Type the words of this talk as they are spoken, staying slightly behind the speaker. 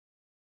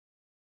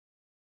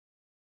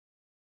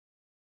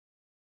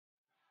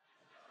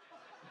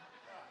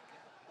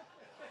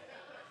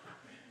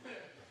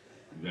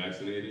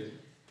Vaccinated?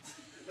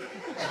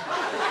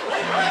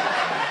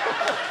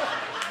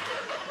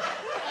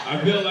 I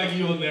feel like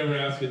you'll never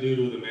ask a dude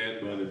with a man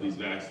bun if he's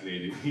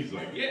vaccinated. He's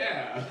like,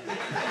 yeah.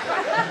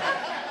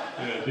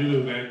 Yeah, dude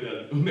with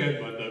a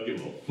man bun don't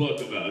give a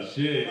fuck about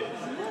shit.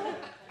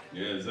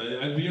 Yeah, so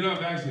if you're not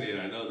vaccinated,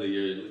 I know that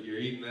you're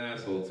eating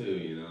asshole too.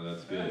 You know,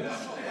 that's good.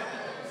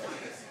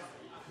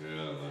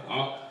 Yeah,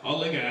 I'll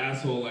lick an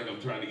asshole like I'm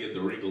trying to get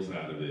the wrinkles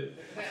out of it.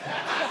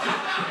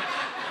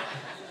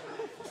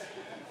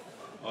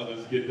 I'll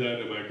just get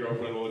done and my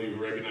girlfriend won't even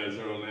recognize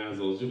her own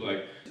asshole. She'll be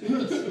like,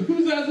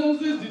 whose asshole is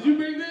this? Did you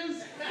bring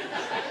this?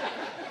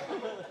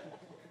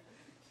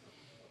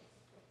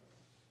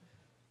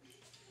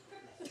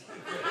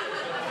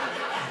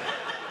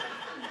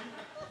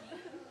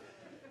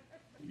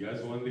 You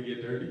guys wanted to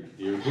get dirty.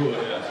 You're cool,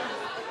 yeah.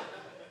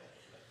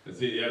 That's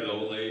it, yeah, the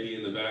old lady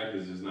in the back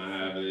is just not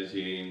having it.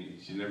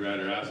 She's never had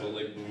her asshole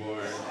licked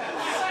before.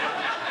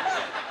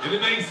 And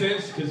it makes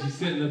sense because she's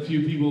sitting a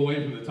few people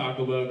away from the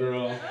Taco Bell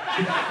girl. And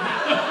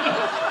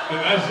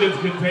that shit's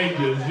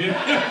contagious,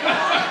 yeah.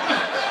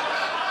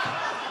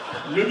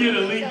 You'll get a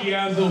leaky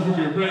asshole from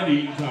your friend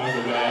eating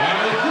Taco Bell.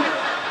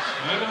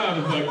 I know how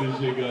the fuck this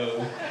shit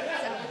goes.